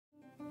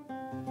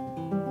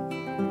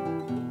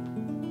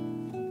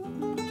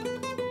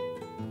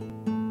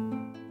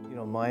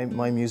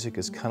my music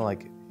is kind of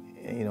like,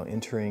 you know,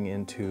 entering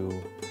into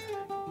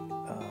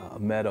a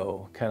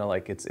meadow, kind of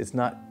like it's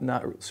not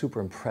super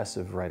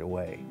impressive right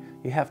away.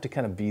 You have to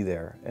kind of be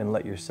there and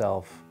let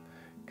yourself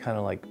kind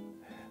of like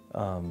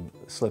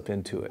slip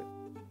into it.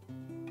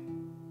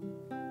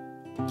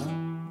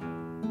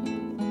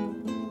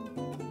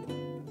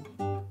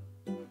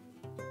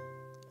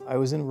 I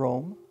was in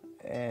Rome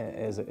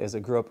as I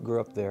grew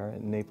up there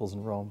in Naples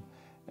and Rome,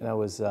 and I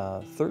was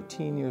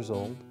 13 years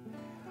old,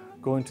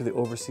 going to the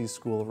Overseas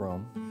School of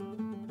Rome.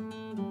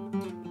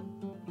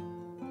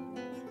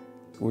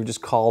 We were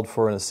just called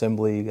for an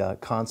assembly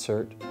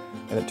concert,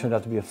 and it turned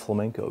out to be a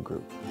flamenco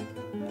group.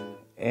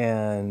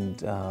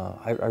 And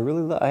I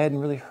hadn't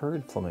really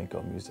heard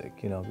flamenco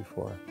music, you know,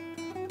 before.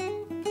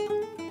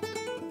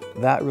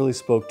 That really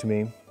spoke to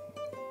me.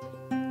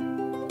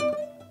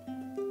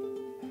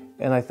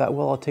 And I thought,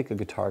 well, I'll take a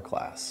guitar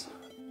class.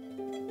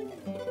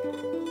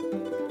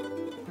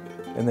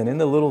 And then in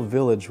the little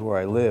village where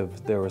I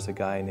lived, there was a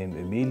guy named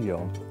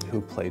Emilio who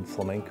played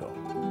flamenco.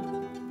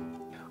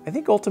 I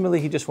think ultimately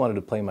he just wanted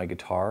to play my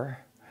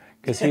guitar,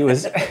 because he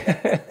was,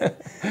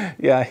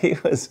 yeah, he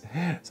was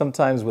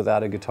sometimes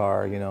without a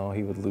guitar, you know,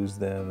 he would lose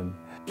them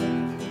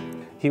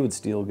and he would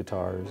steal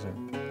guitars.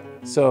 And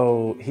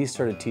so he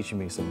started teaching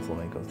me some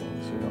flamenco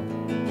things, you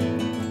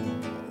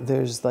know.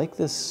 There's like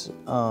this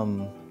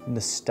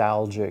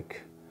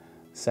nostalgic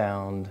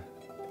sound.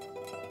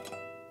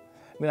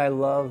 I mean, I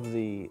love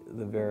the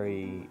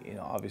very, you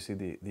know,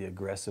 obviously the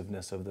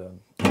aggressiveness of the,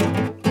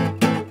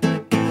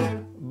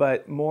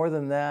 but more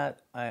than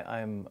that,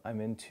 I'm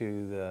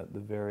into the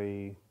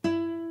very,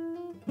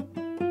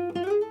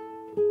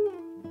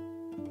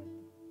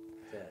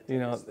 you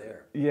know,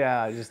 there.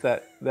 Yeah, just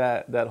that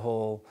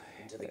whole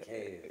into the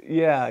cave.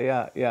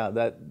 Yeah,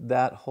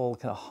 that whole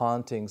kind of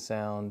haunting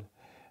sound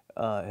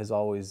has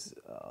always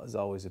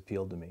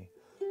appealed to me.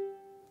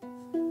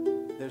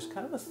 There's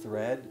kind of a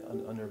thread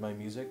under my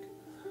music,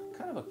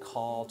 kind of a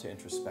call to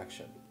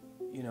introspection.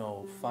 You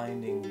know,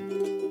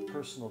 finding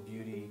personal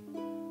beauty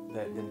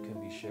that then can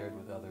be shared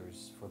with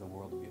others for the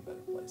world to be a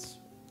better place.